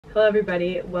Hello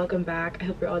everybody, welcome back. I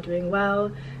hope you're all doing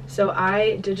well. So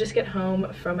I did just get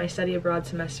home from my study abroad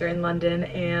semester in London,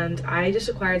 and I just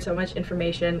acquired so much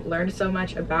information, learned so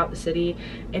much about the city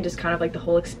and just kind of like the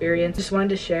whole experience. Just wanted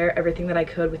to share everything that I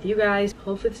could with you guys.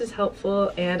 Hopefully this is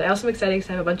helpful, and I also am excited because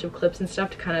I have a bunch of clips and stuff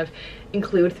to kind of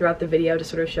include throughout the video to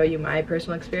sort of show you my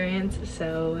personal experience.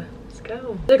 So let's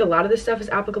go. Like a lot of this stuff is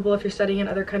applicable if you're studying in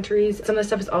other countries. Some of the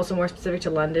stuff is also more specific to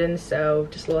London, so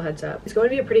just a little heads up. It's going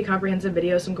to be a pretty comprehensive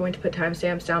video, so I'm going to put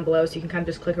timestamps down below so you can kind of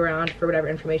just click around for whatever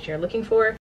information you're looking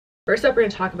for. First up, we're going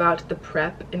to talk about the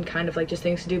prep and kind of like just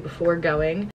things to do before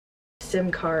going. SIM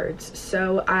cards.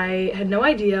 So I had no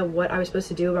idea what I was supposed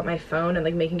to do about my phone and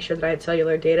like making sure that I had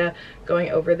cellular data going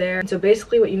over there. And so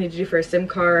basically what you need to do for a SIM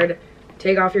card,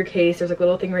 take off your case, there's like a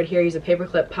little thing right here, use a paper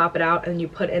clip, pop it out, and then you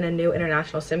put in a new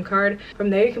international SIM card.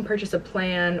 From there you can purchase a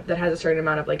plan that has a certain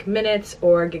amount of like minutes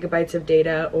or gigabytes of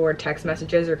data or text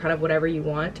messages or kind of whatever you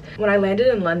want. When I landed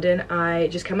in London, I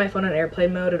just kept my phone on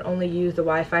airplane mode and only used the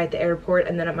Wi-Fi at the airport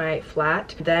and then at my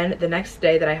flat. Then the next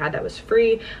day that I had that was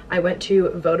free, I went to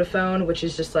Vodafone, which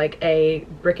is just like a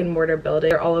brick and mortar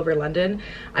building all over London.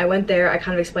 I went there, I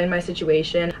kind of explained my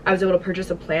situation. I was able to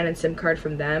purchase a plan and SIM card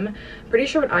from them. Pretty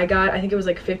sure what I got, I think it was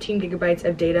like 15 gigabytes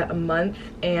of data a month,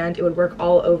 and it would work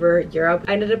all over Europe.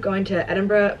 I ended up going to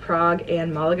Edinburgh, Prague,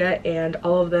 and Malaga, and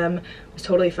all of them was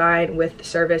totally fine with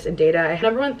service and data.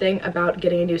 Number one thing about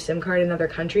getting a new SIM card in another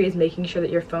country is making sure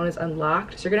that your phone is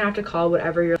unlocked. So you're gonna have to call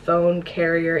whatever your phone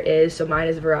carrier is. So mine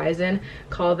is Verizon.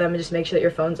 Call them and just make sure that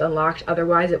your phone's unlocked.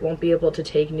 Otherwise, it won't be able to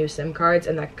take new SIM cards,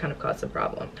 and that could kind of cause a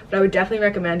problem. But I would definitely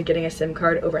recommend getting a SIM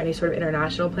card over any sort of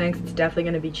international plan because it's definitely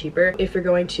going to be cheaper. If you're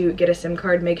going to get a SIM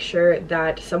card, make sure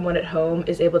that someone at home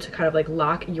is able to kind of like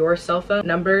lock your cell phone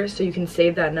number so you can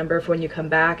save that number for when you come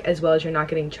back, as well as you're not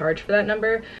getting charged for that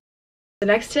number. The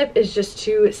next tip is just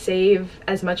to save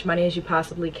as much money as you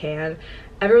possibly can.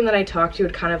 Everyone that I talked to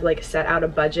would kind of like set out a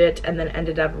budget and then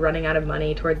ended up running out of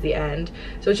money towards the end.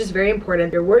 So it's just very important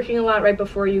if you're working a lot right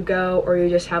before you go, or you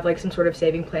just have like some sort of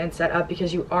saving plan set up,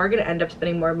 because you are going to end up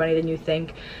spending more money than you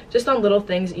think just on little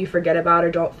things that you forget about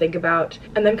or don't think about.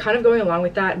 And then kind of going along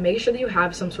with that, make sure that you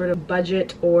have some sort of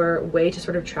budget or way to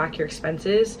sort of track your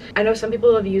expenses. I know some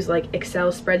people have used like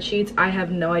Excel spreadsheets. I have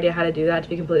no idea how to do that, to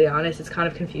be completely honest. It's kind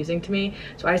of confusing to me,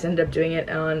 so I just ended up doing it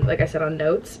on, like I said, on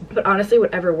notes. But honestly,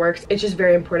 whatever works. It's just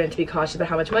very important to be cautious about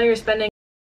how much money you're spending.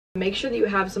 Make sure that you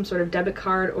have some sort of debit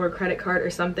card or credit card or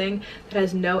something that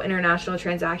has no international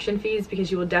transaction fees,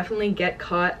 because you will definitely get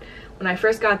caught. When I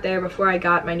first got there, before I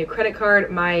got my new credit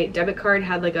card, my debit card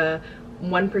had like a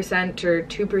 1% or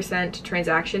 2%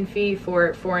 transaction fee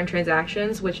for foreign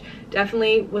transactions, which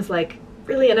definitely was like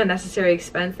really an unnecessary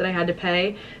expense that I had to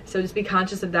pay. So just be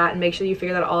conscious of that and make sure you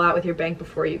figure that all out with your bank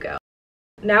before you go.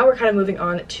 Now we're kind of moving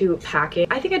on to packing.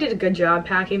 I think I did a good job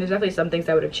packing. There's definitely some things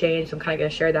I would have changed, so I'm kind of going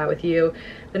to share that with you.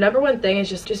 The number one thing is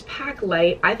just pack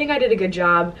light. I think I did a good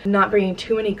job not bringing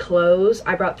too many clothes.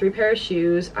 I brought 3 pairs of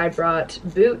shoes. I brought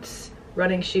boots,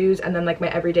 running shoes, and then like my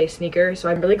everyday sneakers. So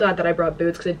I'm really glad that I brought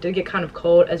boots because it did get kind of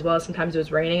cold, as well as sometimes it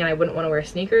was raining and I wouldn't want to wear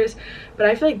sneakers. But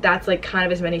I feel like that's like kind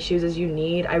of as many shoes as you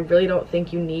need. I really don't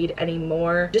think you need any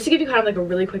more. Just to give you kind of like a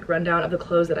really quick rundown of the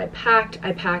clothes that I packed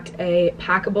a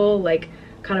packable, like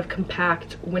kind of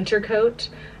compact winter coat,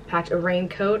 packed a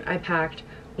raincoat, I packed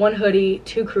 1 hoodie,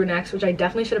 2 crew necks, which I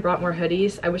definitely should have brought more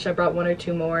hoodies. I wish I brought 1 or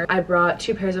 2 more. I brought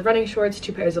 2 pairs of running shorts,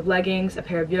 2 pairs of leggings, a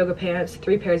pair of yoga pants,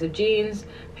 3 pairs of jeans,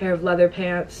 a pair of leather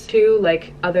pants, 2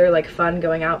 like other like fun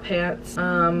going out pants,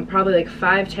 probably like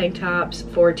 5 tank tops,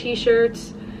 4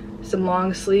 t-shirts, some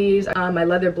long sleeves, my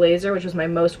leather blazer, which was my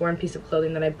most worn piece of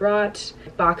clothing that I brought,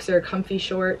 boxer comfy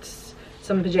shorts,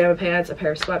 some pajama pants, a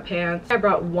pair of sweatpants. I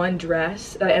brought 1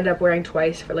 dress that I ended up wearing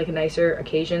twice for like a nicer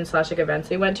occasion / like events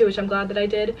we went to, which I'm glad that I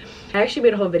did. I actually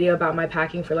made a whole video about my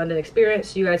packing for London experience,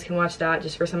 so you guys can watch that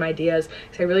just for some ideas,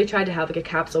 because I really tried to have like a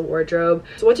capsule wardrobe.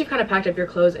 So once you've kind of packed up your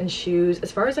clothes and shoes,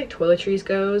 as far as like toiletries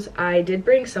goes, I did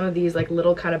bring some of these like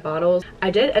little kind of bottles. I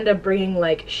did end up bringing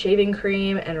like shaving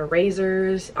cream and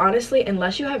razors. Honestly,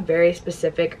 unless you have very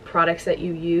specific products that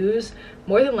you use,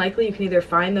 more than likely you can either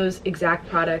find those exact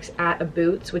products at a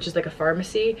Boots, which is like a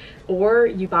pharmacy, or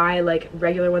you buy like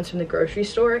regular ones from the grocery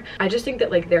store. I just think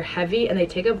that like they're heavy and they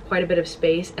take up quite a bit of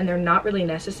space and they're not really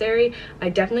necessary. I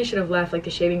definitely should have left like the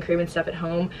shaving cream and stuff at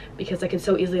home, because I could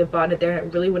so easily have bought it there and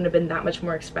it really wouldn't have been that much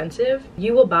more expensive.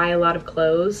 You will buy a lot of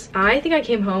clothes. I think I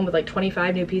came home with like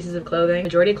 25 new pieces of clothing.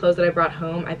 Majority of clothes that I brought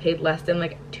home I paid less than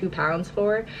like £2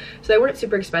 for, so they weren't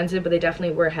super expensive, but they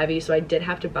definitely were heavy, so I did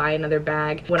have to buy another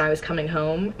bag when I was coming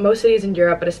home. Most cities in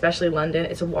Europe, but especially London,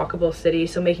 it's a walkable city,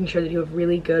 so making sure that you have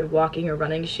really good walking or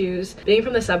running shoes. Being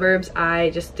from the suburbs,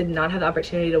 I just did not have the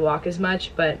opportunity to walk as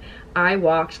much, but I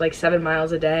walked like 7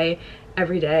 miles a day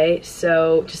every day,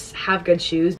 so just have good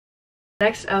shoes.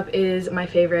 Next up is my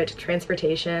favorite,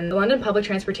 transportation. The London public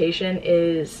transportation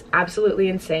is absolutely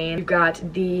insane. You've got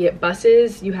the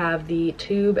buses, you have the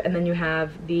tube, and then you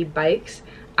have the bikes.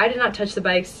 I did not touch the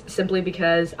bikes simply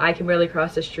because I can barely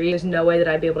cross the street. There's no way that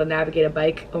I'd be able to navigate a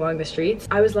bike along the streets.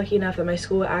 I was lucky enough that my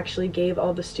school actually gave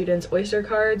all the students Oyster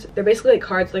cards. They're basically like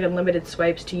cards, like unlimited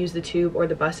swipes to use the tube or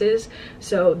the buses.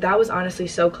 So that was honestly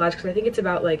so clutch, because I think it's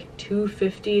about like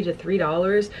 $2.50 to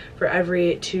 $3 for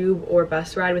every tube or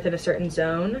bus ride within a certain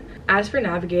zone. As for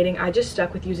navigating, I just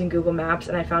stuck with using Google Maps,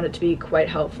 and I found it to be quite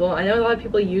helpful. I know a lot of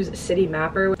people use City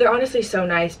Mapper. They're honestly so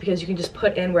nice because you can just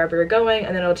put in wherever you're going,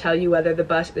 and then it'll tell you whether the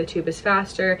bus or the tube is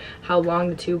faster, how long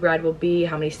the tube ride will be,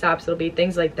 how many stops it'll be,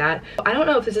 things like that. I don't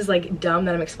know if this is like dumb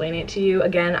that I'm explaining it to you.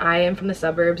 Again, I am from the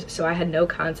suburbs, so I had no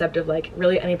concept of like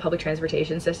really any public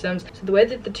transportation systems. So the way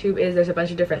that the tube is, there's a bunch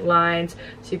of different lines.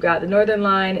 So you've got the Northern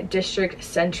Line, District,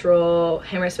 Central,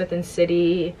 Hammersmith and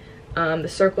City, the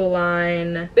Circle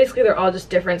line. Basically they're all just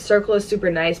different. Circle is super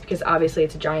nice because obviously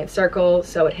it's a giant circle,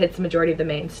 so it hits the majority of the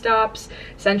main stops.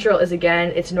 Central is,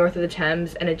 again, it's north of the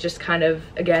Thames, and it just kind of,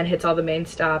 again, hits all the main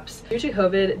stops. Due to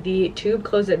COVID, the tube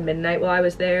closed at midnight while I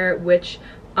was there, which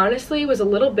honestly was a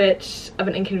little bit of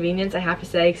an inconvenience, I have to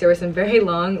say, because there were some very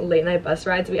long late night bus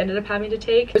rides we ended up having to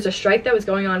take. There was a strike that was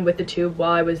going on with the tube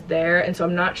while I was there, and so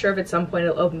I'm not sure if at some point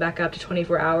it'll open back up to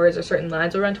 24 hours or certain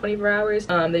lines will run 24 hours.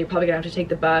 Then you're probably gonna have to take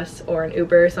the bus or an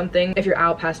Uber or something if you're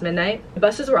out past midnight. The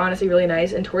buses were honestly really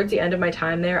nice, and towards the end of my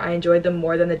time there, I enjoyed them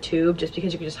more than the tube just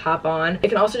because you can just hop on. It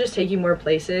can also just take you more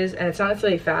places, and it's not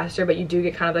necessarily faster, but you do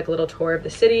get kind of like a little tour of the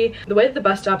city. The way that the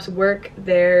bus stops work,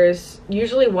 there's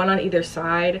usually one on either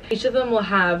side. Each of them will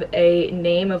have a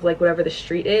name of like whatever the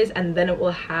street is, and then it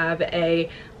will have a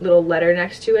little letter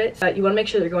next to it. But you want to make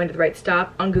sure that you're going to the right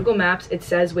stop. On Google Maps, it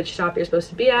says which stop you're supposed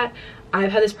to be at.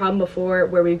 I've had this problem before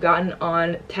where we've gotten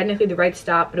on technically the right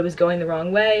stop, but it was going the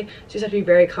wrong way. So you just have to be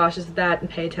very cautious of that and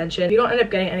pay attention. If you don't end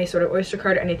up getting any sort of Oyster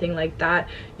card or anything like that,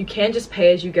 you can just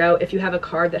pay as you go. If you have a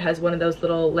card that has one of those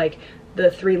little like the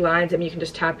 3 lines, and you can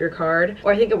just tap your card,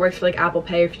 or I think it works for like Apple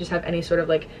Pay if you just have any sort of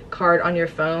like card on your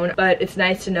phone. But it's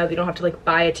nice to know that you don't have to like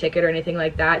buy a ticket or anything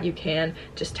like that. You can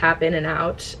just tap in and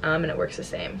out, and it works the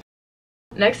same.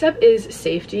 Next up is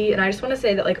safety, and I just want to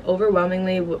say that like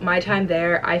overwhelmingly my time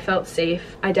there, I felt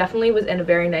safe. I definitely was in a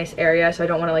very nice area, so I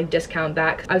don't want to like discount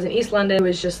that. I was in East London. It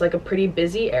was just like a pretty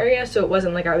busy area, so it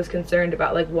wasn't like I was concerned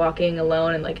about like walking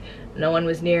alone and like no one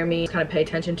was near me. Just kind of pay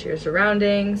attention to your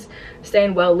surroundings, stay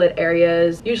in well-lit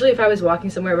areas. Usually if I was walking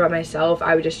somewhere by myself,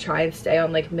 I would just try and stay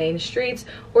on like main streets,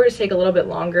 or just take a little bit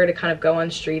longer to kind of go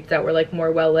on streets that were like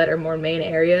more well-lit or more main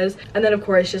areas. And then of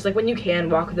course, just like when you can,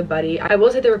 walk with a buddy. I will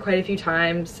say there were quite a few times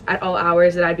at all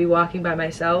hours that I'd be walking by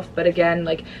myself, but again,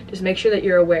 like just make sure that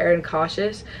you're aware and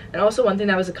cautious. And also one thing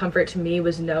that was a comfort to me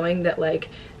was knowing that like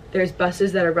there's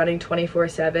buses that are running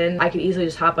 24/7. I could easily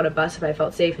just hop on a bus if I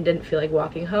felt safe and didn't feel like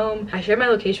walking home. I shared my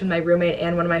location with my roommate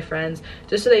and one of my friends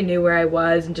just so they knew where I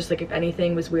was, and just like if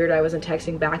anything was weird, I wasn't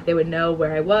texting back, they would know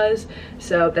where I was.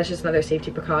 So that's just another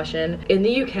safety precaution. In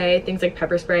the UK, things like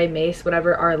pepper spray, mace,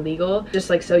 whatever are illegal. Just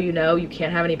like so you know, you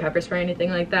can't have any pepper spray or anything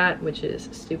like that, which is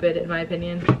stupid in my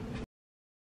opinion.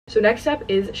 So next up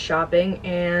is shopping,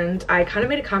 and I kind of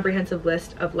made a comprehensive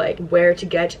list of like where to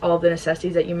get all the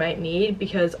necessities that you might need,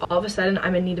 because all of a sudden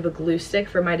I'm in need of a glue stick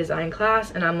for my design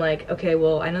class, and I'm like, okay,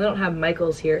 well I know they don't have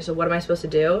Michael's here, so what am I supposed to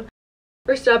do?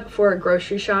 First up, for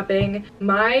grocery shopping,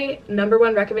 my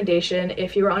 #1 recommendation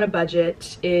if you are on a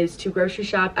budget is to grocery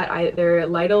shop at either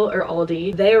Lidl or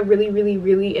Aldi. They are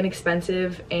really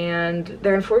inexpensive, and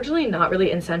they're unfortunately not really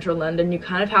in central London. You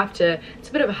kind of have to, it's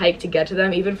a bit of a hike to get to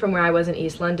them. Even from where I was in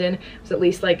East London, it was at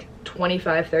least like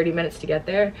 25-30 minutes to get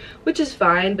there, which is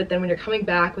fine. But then when you're coming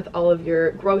back with all of your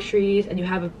groceries and you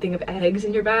have a thing of eggs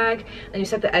in your bag, and you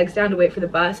set the eggs down to wait for the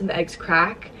bus and the eggs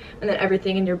crack, and then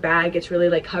everything in your bag gets really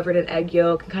like covered in egg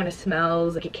yolk and kind of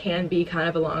smells like, it can be kind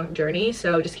of a long journey.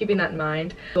 So just keeping that in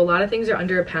mind. So a lot of things are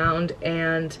under £1,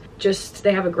 and just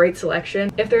they have a great selection.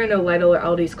 If there are no Lidl or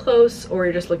Aldi's close, or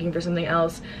you're just looking for something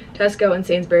else, Tesco and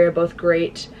Sainsbury are both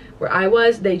great. Where I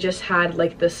was, they just had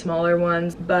like the smaller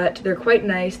ones, but they're quite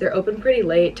nice. They're open pretty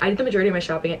late. I did the majority of my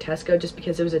shopping at Tesco just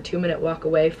because it was a 2-minute walk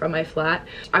away from my flat.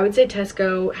 I would say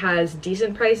Tesco has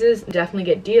decent prices, definitely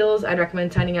get deals. I'd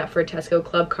recommend signing up for a Tesco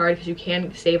club card because you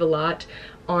can save a lot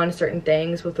on certain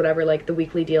things with whatever like the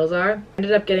weekly deals are. I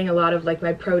ended up getting a lot of like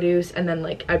my produce, and then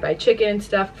like I'd buy chicken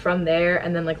stuff from there,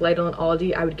 and then like Lidl and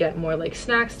Aldi I would get more like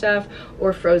snack stuff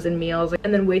or frozen meals.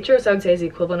 And then Waitrose I would say is the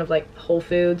equivalent of like Whole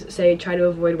Foods. Say try to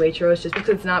avoid Waitrose just because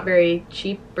it's not very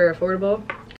cheap or affordable.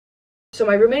 So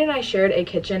my roommate and I shared a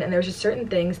kitchen, and there was just certain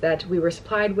things that we were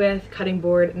supplied with: cutting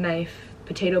board, knife,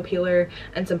 potato peeler,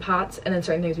 and some pots, and then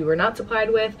certain things we were not supplied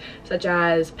with, such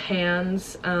as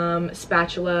pans,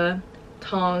 spatula,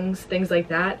 tongs, things like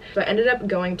that. So I ended up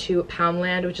going to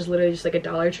Poundland, which is literally just like a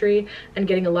Dollar Tree, and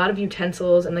getting a lot of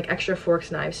utensils and like extra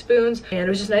forks, knives, spoons, and it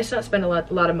was just nice to not spend a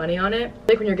lot of money on it.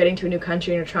 Like when you're getting to a new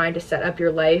country and you're trying to set up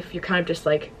your life, you're kind of just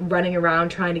like running around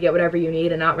trying to get whatever you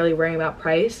need and not really worrying about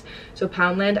price. So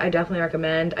Poundland I definitely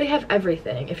recommend. They have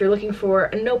everything. If you're looking for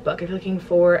a notebook, if you're looking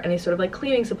for any sort of like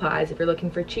cleaning supplies, if you're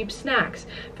looking for cheap snacks,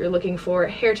 if you're looking for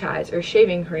hair ties or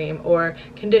shaving cream or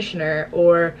conditioner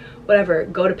or whatever,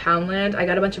 go to Poundland. I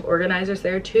got a bunch of organizers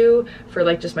there too for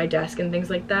like just my desk and things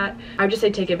like that. I would just say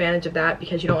take advantage of that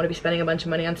because you don't want to be spending a bunch of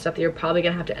money on stuff that you're probably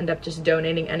gonna have to end up just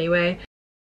donating anyway.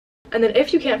 And then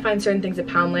if you can't find certain things at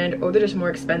Poundland or they're just more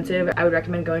expensive, I would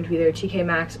recommend going to either TK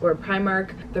Maxx or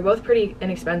Primark. They're both pretty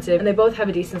inexpensive and they both have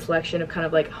a decent selection of kind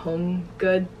of like home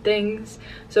good things.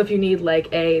 So if you need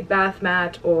like a bath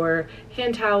mat or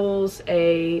hand towels,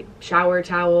 a shower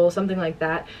towel, something like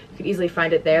that, you could easily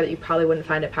find it there that you probably wouldn't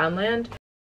find at Poundland.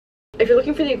 If you're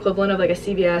looking for the equivalent of like a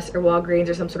CVS or Walgreens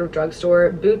or some sort of drugstore,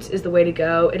 Boots is the way to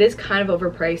go. It is kind of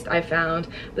overpriced, I found,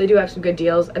 but they do have some good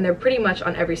deals, and they're pretty much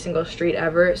on every single street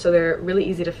ever, so they're really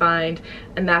easy to find,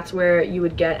 and that's where you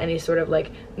would get any sort of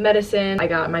like medicine. I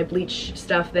got my bleach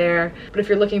stuff there, but if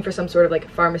you're looking for some sort of like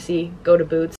pharmacy, go to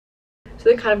Boots. So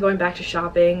then kind of going back to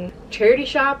shopping, charity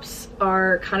shops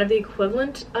are kind of the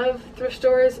equivalent of thrift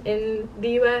stores in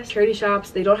the US. Charity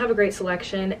shops, they don't have a great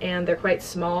selection and they're quite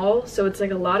small, so it's like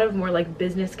a lot of more like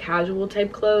business casual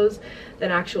type clothes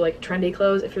than actual like trendy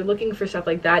clothes. If you're looking for stuff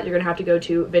like that, you're gonna have to go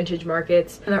to vintage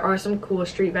markets, and there are some cool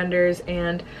street vendors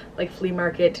and like flea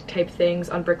market type things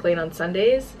on Brick Lane on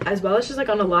Sundays, as well as just like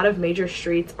on a lot of major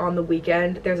streets on the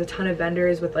weekend. There's a ton of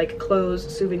vendors with like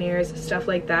clothes, souvenirs, stuff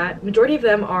like that. Majority of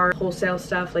them are wholesale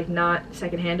stuff, like not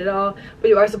secondhand at all, but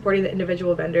you are supporting the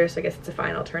individual vendors, so I guess it's a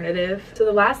fine alternative. So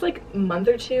the last like month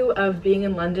or two of being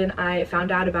in London, I found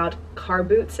out about car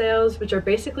boot sales, which are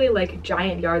basically like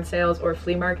giant yard sales or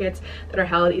flea markets that are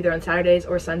held either on Saturdays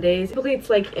or Sundays. Typically it's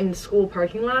like in school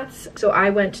parking lots. So I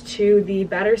went to the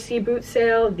Battersea boot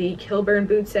sale, the Kilburn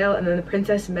boot sale, and then the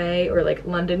Princess May or like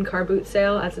London car boot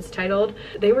sale as it's titled.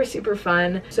 They were super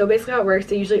fun. So basically how it works,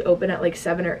 they usually open at like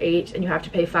 7 or 8 and you have to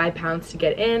pay £5 to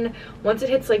get in. Once it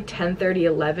hits like 10:30,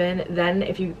 11, then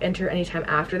if you enter anytime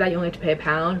after that, you only have to pay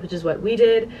 £1, which is what we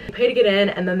did. You pay to get in,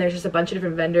 and then there's just a bunch of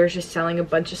different vendors just selling a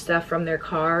bunch of stuff from their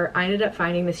car. I ended up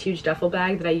finding this huge duffel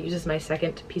bag that I use as my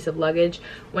second piece of luggage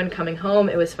when coming home.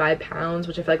 It was £5,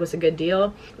 which I feel like was a good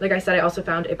deal. Like I said, I also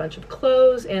found a bunch of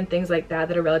clothes and things like that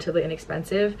that are relatively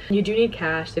inexpensive. You do need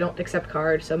cash. They don't accept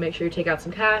cards, so make sure you take out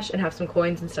some cash and have some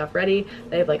coins and stuff ready.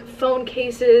 They have like phone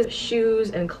cases, shoes,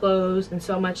 and clothes, and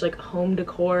so much like home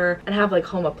decor, and have like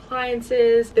home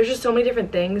appliances. There's just so many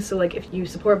different things. So like if you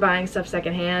support buying stuff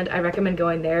secondhand, I recommend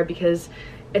going there because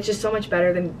it's just so much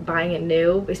better than buying it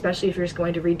new, especially if you're just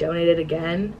going to redonate it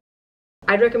again.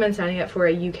 I'd recommend signing up for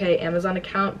a UK Amazon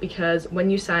account because when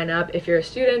you sign up, if you're a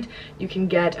student, you can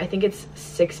get, I think it's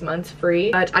 6 months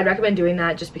free. But I'd recommend doing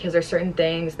that just because there's certain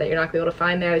things that you're not going to be able to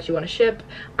find there that you want to ship.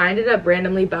 I ended up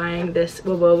randomly buying this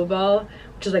Woboba ball,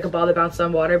 which is like a ball that bounced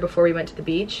on water, before we went to the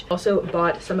beach. Also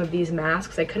bought some of these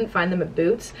masks. I couldn't find them at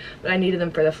Boots, but I needed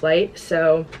them for the flight.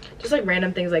 So just like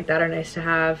random things like that are nice to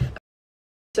have.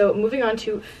 So moving on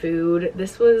to food,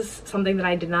 this was something that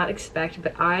I did not expect,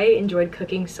 but I enjoyed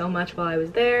cooking so much while I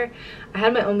was there. I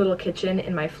had my own little kitchen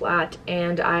in my flat,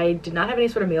 and I did not have any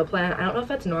sort of meal plan. I don't know if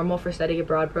that's normal for studying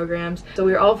abroad programs. So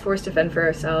we were all forced to fend for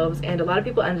ourselves, and a lot of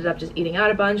people ended up just eating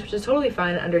out a bunch, which is totally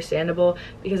fine and understandable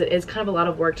because it is kind of a lot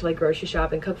of work to like grocery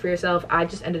shop and cook for yourself. I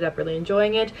just ended up really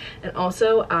enjoying it, and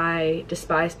also I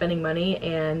despise spending money,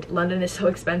 and London is so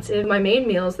expensive. My main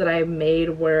meals that I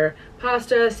made were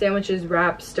pasta, sandwiches,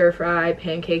 wraps, stir fry,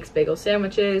 pancakes, bagel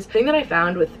sandwiches. The thing that I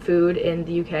found with food in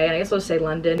the UK, and I guess I'll just say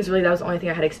London, because really that was the only thing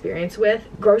I had experience with.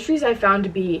 Groceries I found to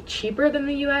be cheaper than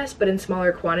the US, but in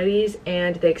smaller quantities,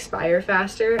 and they expire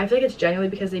faster. I feel like it's genuinely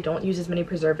because they don't use as many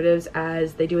preservatives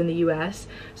as they do in the US,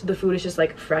 so the food is just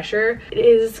like fresher. It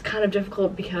is kind of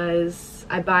difficult because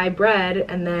I buy bread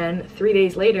and then 3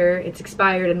 days later it's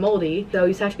expired and moldy, so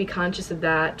you just have to be conscious of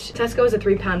that. Tesco is a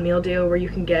 £3 meal deal where you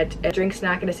can get a drink,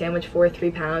 snack, and a sandwich for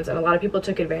 £3, and a lot of people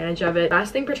took advantage of it.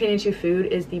 Last thing pertaining to food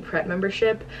is the Pret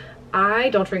membership. I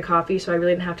don't drink coffee, so I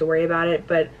really didn't have to worry about it,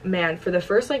 but man, for the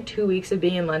first like 2 weeks of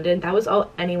being in London, that was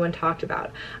all anyone talked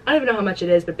about. I don't even know how much it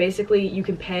is, but basically you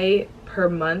can pay per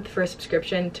month for a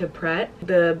subscription to Pret,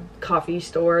 the coffee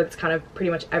store that's kind of pretty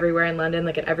much everywhere in London,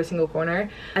 like at every single corner,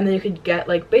 and then you could get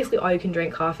like basically all you can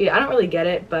drink coffee. I don't really get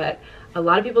it, but a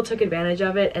lot of people took advantage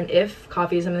of it, and if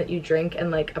coffee is something that you drink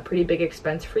and like a pretty big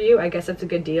expense for you, I guess that's a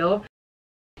good deal.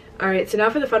 Alright, so now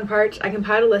for the fun part. I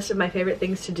compiled a list of my favorite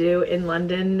things to do in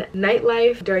London.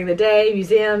 Nightlife, during the day,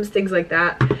 museums, things like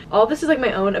that. All this is like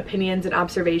my own opinions and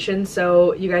observations,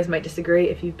 so you guys might disagree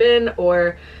if you've been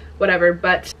or whatever,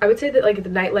 but I would say that like the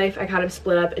nightlife I kind of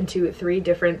split up into 3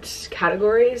 different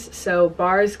categories. So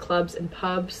bars, clubs, and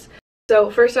pubs. So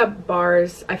first up,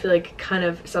 bars, I feel like kind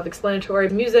of self-explanatory.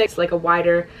 Music, it's like a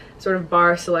wider sort of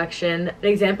bar selection. An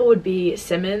example would be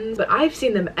Simmons, but I've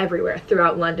seen them everywhere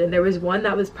throughout London. There was one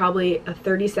that was probably a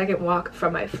 30-second walk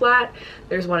from my flat.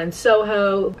 There's one in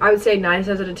Soho. I would say 9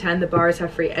 times out of 10 the bars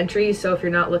have free entry, so if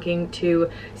you're not looking to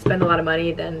spend a lot of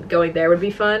money, then going there would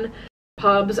be fun.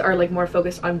 Pubs are like more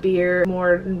focused on beer,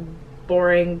 more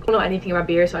boring. I don't know anything about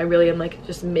beer, so I really am like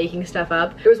just making stuff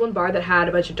up. There was one bar that had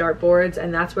a bunch of dartboards,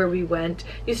 and that's where we went.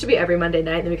 It used to be every Monday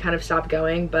night, and then we kind of stopped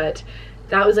going, but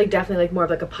that was like definitely like more of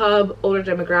like a pub, older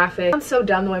demographic. Sounds so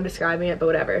dumb the way I'm describing it, but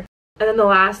whatever. And then the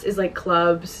last is like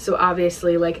clubs. So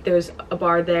obviously like there's a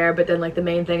bar there, but then like the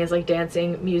main thing is like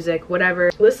dancing, music,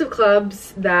 whatever. List of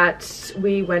clubs that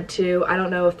we went to. I don't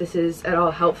know if this is at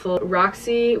all helpful.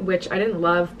 Roxy, which I didn't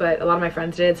love, but a lot of my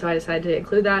friends did, so I decided to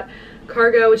include that.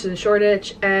 Cargo, which is in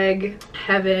Shoreditch. Egg,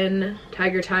 Heaven,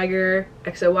 Tiger,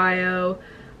 XOYO,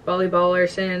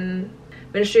 Volleyballerson,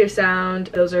 Ministry of Sound.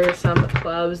 Those are some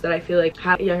clubs that I feel like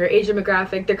have a younger age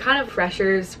demographic. They're kind of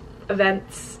freshers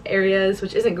events areas,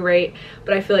 which isn't great,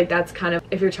 but I feel like that's kind of,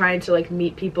 if you're trying to like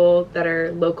meet people that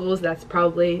are locals, that's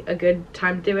probably a good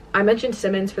time to do it. I mentioned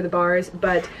Simmons for the bars,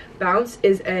 but Bounce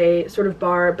is a sort of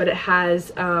bar, but it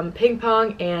has ping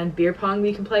pong and beer pong that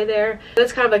you can play there.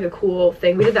 That's kind of like a cool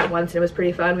thing. We did that once and it was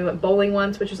pretty fun. We went bowling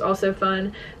once, which was also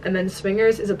fun. And then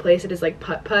Swingers is a place that is like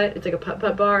putt-putt. It's like a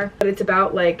putt-putt bar, but it's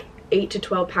about like 8 to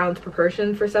 12 pounds per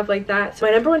person for stuff like that. So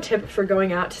my number one tip for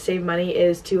going out to save money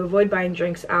is to avoid buying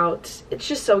drinks out. It's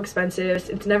just so expensive.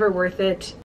 It's never worth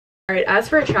it. Alright, as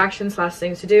for attractions /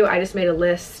 things to do, I just made a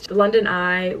list. The London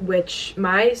Eye, which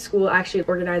my school actually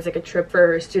organized like a trip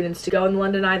for students to go in the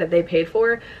London Eye that they paid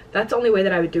for. That's the only way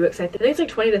that I would do it, because I think it's like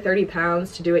 20 to 30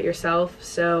 pounds to do it yourself,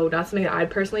 so not something that I'd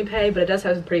personally pay, but it does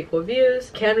have some pretty cool views.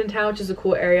 Camden Town, which is a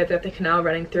cool area, they have the canal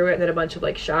running through it, and then a bunch of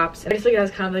like shops. I just think it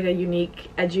has kind of like a unique,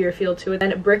 edgier feel to it.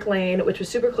 And Brick Lane, which was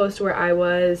super close to where I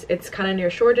was. It's kind of near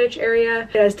Shoreditch area.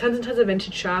 It has tons and tons of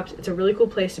vintage shops. It's a really cool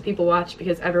place to people watch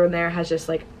because everyone there has just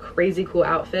like crazy cool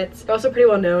outfits. They're also pretty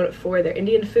well known for their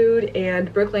Indian food,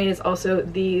 and Brick Lane is also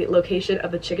the location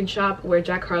of the chicken shop where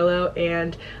Jack Harlow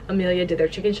and Amelia did their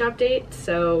chicken shop date,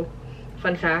 so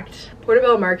fun fact.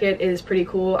 Portobello Market is pretty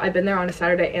cool. I've been there on a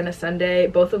Saturday and a Sunday,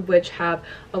 both of which have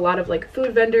a lot of like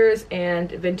food vendors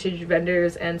and vintage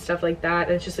vendors and stuff like that,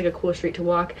 and it's just like a cool street to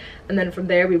walk. And then from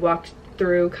there we walked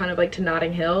through kind of like to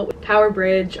Notting Hill. Tower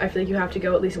Bridge, I feel like you have to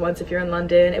go at least once if you're in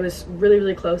London. It was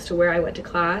really close to where I went to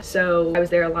class, so I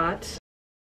was there a lot.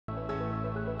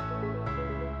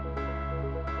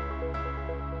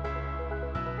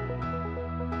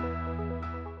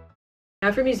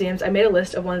 Now for museums, I made a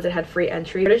list of ones that had free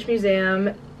entry. British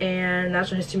Museum and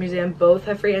National History Museum both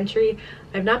have free entry.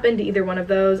 I've not been to either one of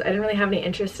those. I didn't really have any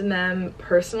interest in them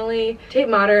personally. Tate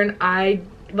Modern, I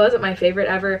wasn't my favorite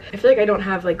ever. I feel like I don't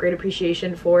have like great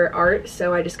appreciation for art,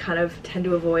 so I just kind of tend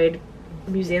to avoid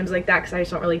museums like that because I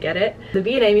just don't really get it. The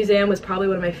V&A Museum was probably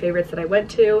one of my favorites that I went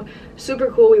to.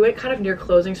 Super cool. We went kind of near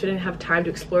closing, so we didn't have time to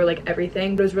explore like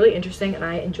everything, but it was really interesting and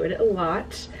I enjoyed it a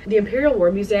lot. The Imperial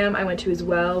War Museum I went to as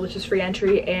well, which is free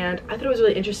entry, and I thought it was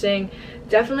really interesting.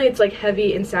 Definitely it's like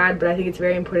heavy and sad, but I think it's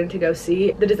very important to go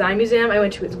see. The Design Museum I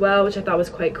went to as well, which I thought was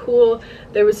quite cool.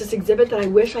 There was this exhibit that I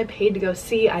wish I paid to go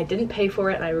see. I didn't pay for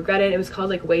it and I regret it. It was called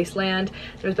like Wasteland.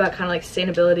 It was about kind of like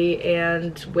sustainability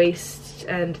and waste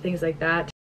and things like that.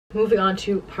 Moving on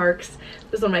to parks.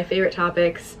 This is one of my favorite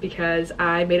topics because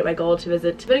I made it my goal to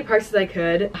visit as many parks as I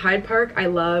could. Hyde Park I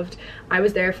loved. I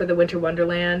was there for the Winter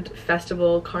Wonderland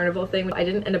festival carnival thing. I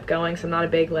didn't end up going, so I'm not a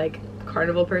big like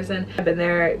carnival person. I've been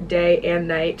there day and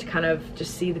night to kind of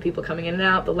just see the people coming in and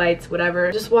out, the lights,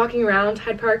 whatever. Just walking around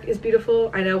Hyde Park is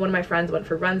beautiful. I know one of my friends went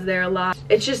for runs there a lot.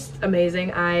 It's just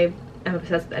amazing. I'm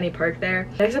obsessed with any park there.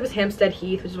 Next up is Hampstead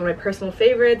Heath, which is one of my personal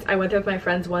favorites. I went there with my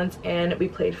friends once and we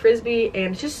played frisbee,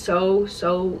 and it's just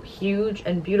so huge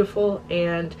and beautiful,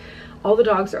 and all the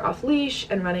dogs are off leash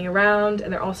and running around,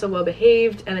 and they're also well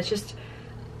behaved, and it's just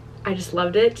I just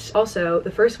loved it. Also,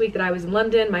 the first week that I was in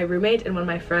London, my roommate and one of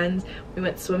my friends, we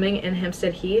went swimming in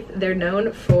Hampstead Heath. They're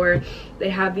known for,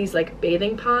 they have these like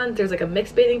bathing ponds. There's like a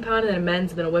mixed bathing pond and then a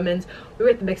men's and then a women's. We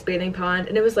were at the mixed bathing pond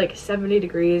and it was like 70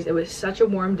 degrees. It was such a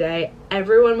warm day.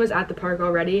 Everyone was at the park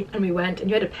already and we went and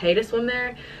you had to pay to swim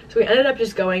there. So we ended up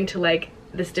just going to like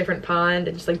this different pond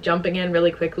and just like jumping in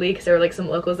really quickly because there were like some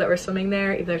locals that were swimming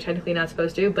there, even though they're technically not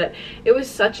supposed to. But it was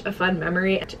such a fun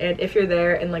memory, and if you're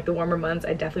there in like the warmer months,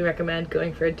 I definitely recommend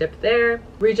going for a dip there.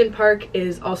 Regent Park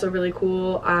is also really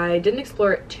cool. I didn't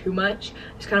explore it too much,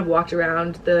 just kind of walked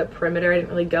around the perimeter. I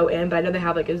didn't really go in, but I know they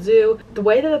have like a zoo. The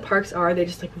way that the parks are, they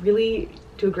just like really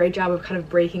do a great job of kind of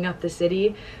breaking up the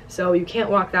city, so you can't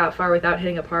walk that far without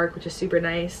hitting a park, which is super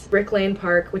nice. Brick Lane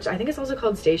Park, which I think is also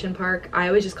called Station Park. I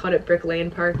always just called it Brick Lane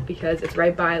Park because it's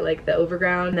right by like the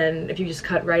overground, and then if you just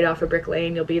cut right off of Brick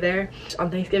Lane, you'll be there.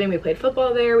 On Thanksgiving we played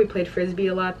football there, we played frisbee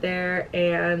a lot there,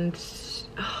 and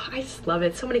oh, I just love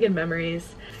it. So many good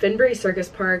memories. Finbury Circus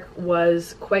Park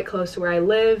was quite close to where I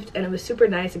lived, and it was super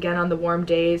nice again on the warm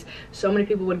days. So many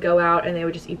people would go out and they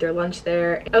would just eat their lunch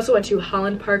there. I also went to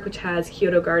Holland Park, which has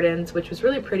Kyoto Gardens, which was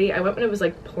really pretty. I went when it was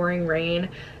like pouring rain,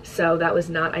 so that was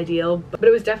not ideal, but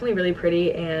it was definitely really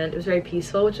pretty and it was very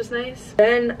peaceful, which was nice.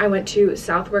 Then I went to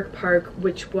Southwark Park,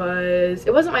 which was,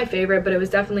 it wasn't my favorite, but it was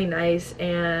definitely nice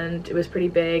and it was pretty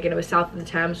big, and it was south of the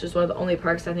Thames, which was one of the only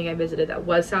parks I think I visited that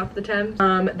was south of the Thames.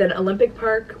 Then Olympic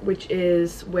Park, which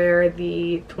is where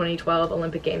the 2012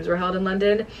 Olympic Games were held in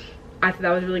London. I thought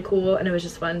that was really cool and it was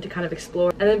just fun to kind of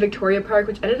explore. And then Victoria Park,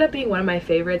 which ended up being one of my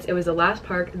favorites. It was the last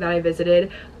park that I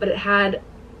visited, but it had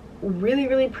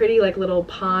really pretty like little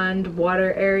pond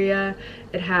water area.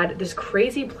 It had this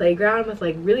crazy playground with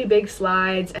like really big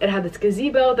slides. It had this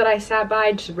gazebo that I sat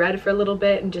by, just read for a little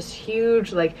bit, and just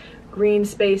huge like green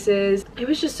spaces. It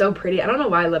was just so pretty. I don't know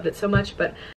why I loved it so much,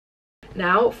 but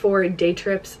now for day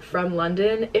trips from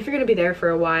London, if you're going to be there for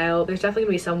a while, there's definitely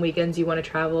going to be some weekends you want to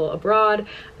travel abroad,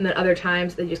 and then other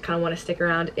times that you just kind of want to stick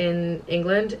around in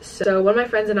England. So one of my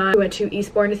friends and I went to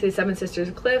Eastbourne to see the Seven Sisters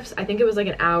Cliffs. I think it was like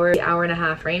an hour and a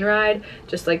half train ride,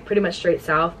 just like pretty much straight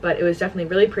south, but it was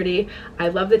definitely really pretty. I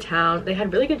love the town. They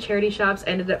had really good charity shops.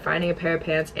 I ended up finding a pair of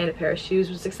pants and a pair of shoes,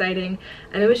 which was exciting,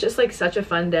 and it was just like such a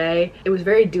fun day. It was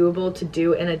very doable to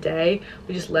do in a day.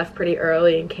 We just left pretty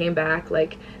early and came back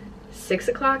like 6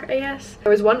 o'clock, I guess. There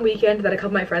was one weekend that a couple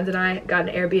of my friends and I got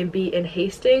an Airbnb in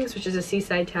Hastings, which is a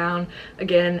seaside town,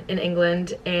 again, in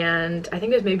England, and I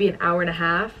think it was maybe an hour and a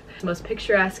half. It's the most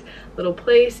picturesque little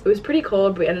place. It was pretty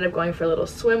cold, but we ended up going for a little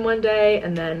swim one day,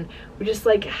 and then we just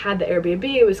like had the Airbnb.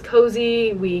 It was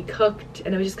cozy, we cooked,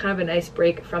 and it was just kind of a nice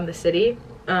break from the city.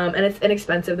 And it's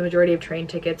inexpensive. The majority of train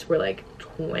tickets were like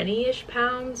 20-ish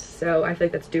pounds, so I feel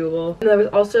like that's doable. And there was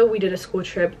also, we did a school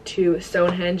trip to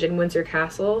Stonehenge and Windsor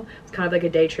Castle. It's kind of like a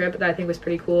day trip that I think was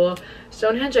pretty cool.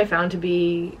 Stonehenge I found to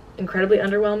be incredibly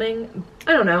underwhelming.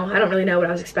 I don't know, I don't really know what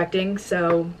I was expecting,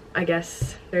 so I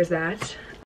guess there's that.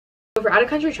 So for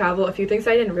out-of-country travel, a few things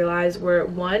I didn't realize were,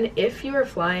 one, if you are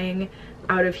flying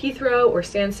out of Heathrow or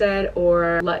Stansted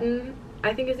or Luton,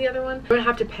 I think is the other one, you're gonna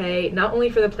have to pay not only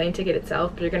for the plane ticket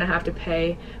itself, but you're gonna have to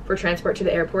pay for transport to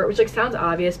the airport, which like sounds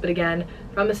obvious, but again,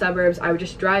 from the suburbs, I would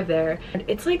just drive there, and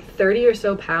it's like 30 or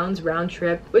so pounds round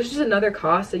trip, which is another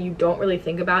cost that you don't really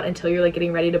think about until you're like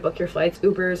getting ready to book your flights.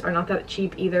 Ubers are not that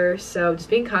cheap either, so just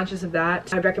being conscious of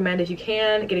that. I'd recommend, if you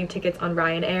can, getting tickets on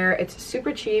Ryanair. It's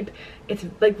super cheap, it's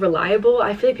like reliable.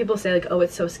 I feel like people say like, oh,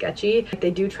 it's so sketchy. Like,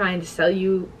 they do try and sell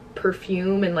you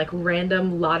perfume and like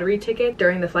random lottery ticket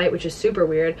during the flight, which is super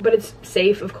weird, but it's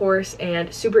safe, of course,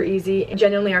 and super easy. And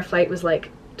genuinely, our flight was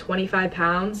like 25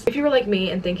 pounds. If you were like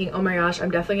me and thinking, oh my gosh, I'm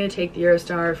definitely gonna take the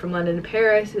Eurostar from London to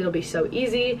Paris, it'll be so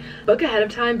easy, book ahead of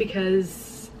time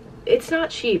because it's not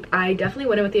cheap. I definitely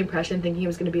went in with the impression thinking it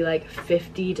was gonna be like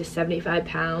 50 to 75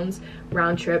 pounds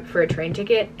round trip for a train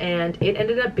ticket, and it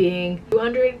ended up being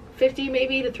 250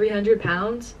 maybe to 300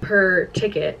 pounds per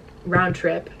ticket round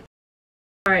trip.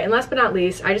 Alright, and last but not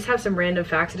least, I just have some random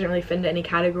facts I didn't really fit into any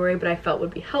category, but I felt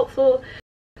would be helpful.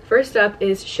 First up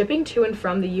is shipping to and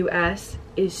from the US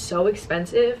is so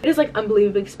expensive. It is like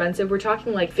unbelievably expensive. We're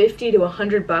talking like 50 to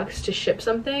 100 bucks to ship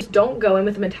something. Just don't go in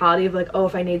with the mentality of like, oh,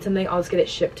 if I need something, I'll just get it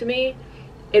shipped to me.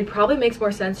 It probably makes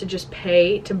more sense to just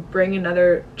pay to bring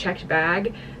another checked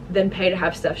bag than pay to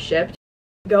have stuff shipped.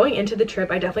 Going into the trip,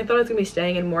 I definitely thought I was going to be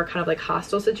staying in more kind of like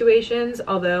hostel situations,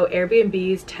 although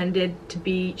Airbnbs tended to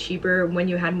be cheaper when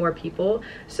you had more people,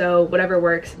 so whatever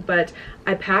works. But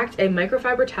I packed a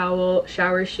microfiber towel,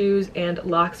 shower shoes, and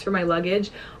locks for my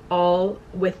luggage, all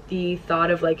with the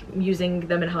thought of like using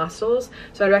them in hostels.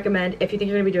 So I'd recommend, if you think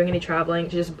you're going to be doing any traveling,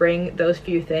 to just bring those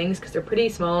few things because they're pretty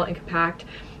small and compact,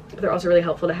 but they're also really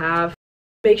helpful to have.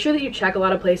 Make sure that you check a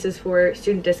lot of places for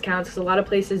student discounts, because a lot of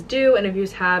places do, and if you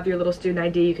just have your little student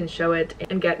ID, you can show it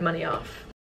and get money off.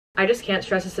 I just can't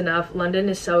stress this enough. London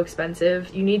is so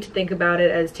expensive. You need to think about it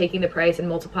as taking the price and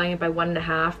multiplying it by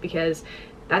 1.5, because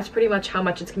that's pretty much how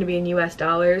much it's going to be in US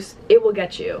dollars. It will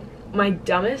get you. My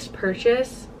dumbest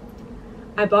purchase,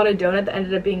 I bought a donut that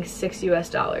ended up being $6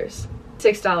 US.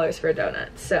 $6 for a donut.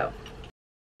 So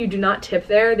you do not tip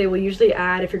there. They will usually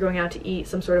add, if you're going out to eat,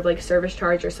 some sort of like service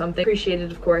charge or something.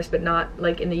 Appreciated, of course, but not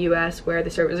like in the US where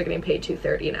the servers are getting paid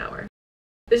 $2.30 an hour.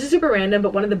 This is super random,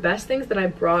 but one of the best things that I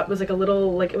brought was like a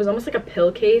little, like, it was almost like a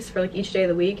pill case for like each day of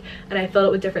the week, and I filled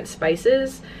it with different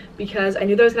spices because I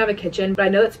knew that I was gonna have a kitchen, but I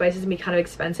know that spices can be kind of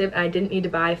expensive, and I didn't need to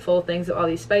buy full things of all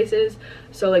these spices.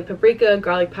 So like paprika,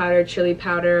 garlic powder, chili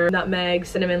powder, nutmeg,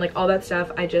 cinnamon, like all that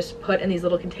stuff I just put in these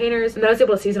little containers, and then I was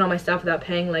able to season all my stuff without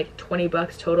paying like 20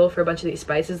 bucks total for a bunch of these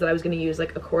spices that I was gonna use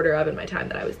like a quarter of in my time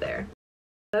that I was there.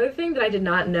 Another thing that I did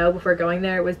not know before going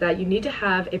there was that you need to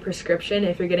have a prescription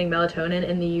if you're getting melatonin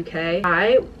in the UK.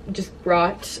 I just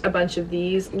brought a bunch of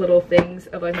these little things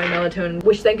of like my melatonin,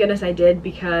 which thank goodness I did,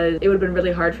 because it would have been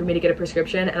really hard for me to get a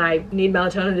prescription, and I need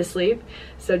melatonin to sleep.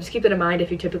 So just keep that in mind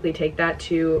if you typically take that,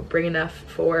 to bring enough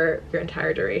for your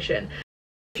entire duration.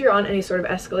 If you're on any sort of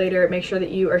escalator, make sure that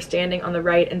you are standing on the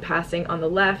right and passing on the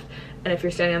left. And if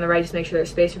you're standing on the right, just make sure there's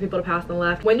space for people to pass on the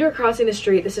left. When you're crossing the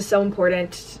street, this is so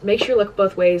important. Make sure you look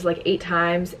both ways like 8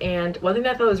 times. And one thing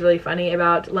that I thought was really funny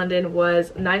about London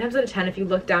was 9 times out of 10, if you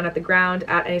look down at the ground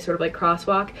at any sort of like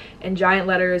crosswalk, in giant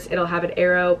letters, it'll have an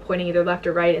arrow pointing either left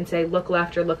or right and say look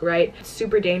left or look right. It's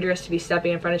super dangerous to be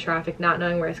stepping in front of traffic, not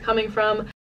knowing where it's coming from.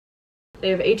 They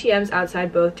have ATMs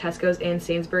outside both Tesco's and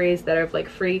Sainsbury's that are like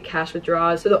free cash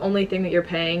withdrawals. So the only thing that you're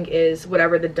paying is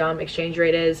whatever the dumb exchange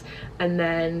rate is, and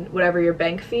then whatever your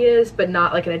bank fee is, but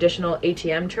not like an additional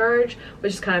ATM charge,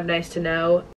 which is kind of nice to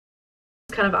know.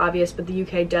 It's kind of obvious, but the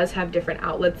UK does have different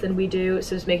outlets than we do,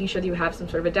 so just making sure that you have some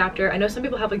sort of adapter. I know some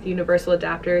people have like the universal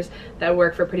adapters that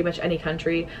work for pretty much any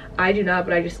country. I do not,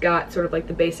 but I just got sort of like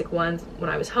the basic ones when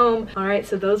I was home. Alright,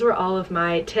 so those were all of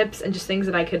my tips and just things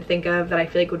that I could think of that I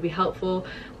feel like would be helpful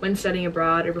when studying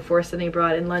abroad or before studying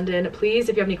abroad in London. Please,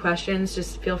 if you have any questions,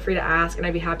 just feel free to ask, and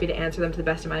I'd be happy to answer them to the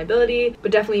best of my ability.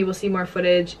 But definitely you will see more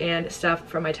footage and stuff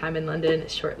from my time in London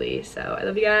shortly. So I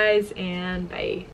love you guys, and bye.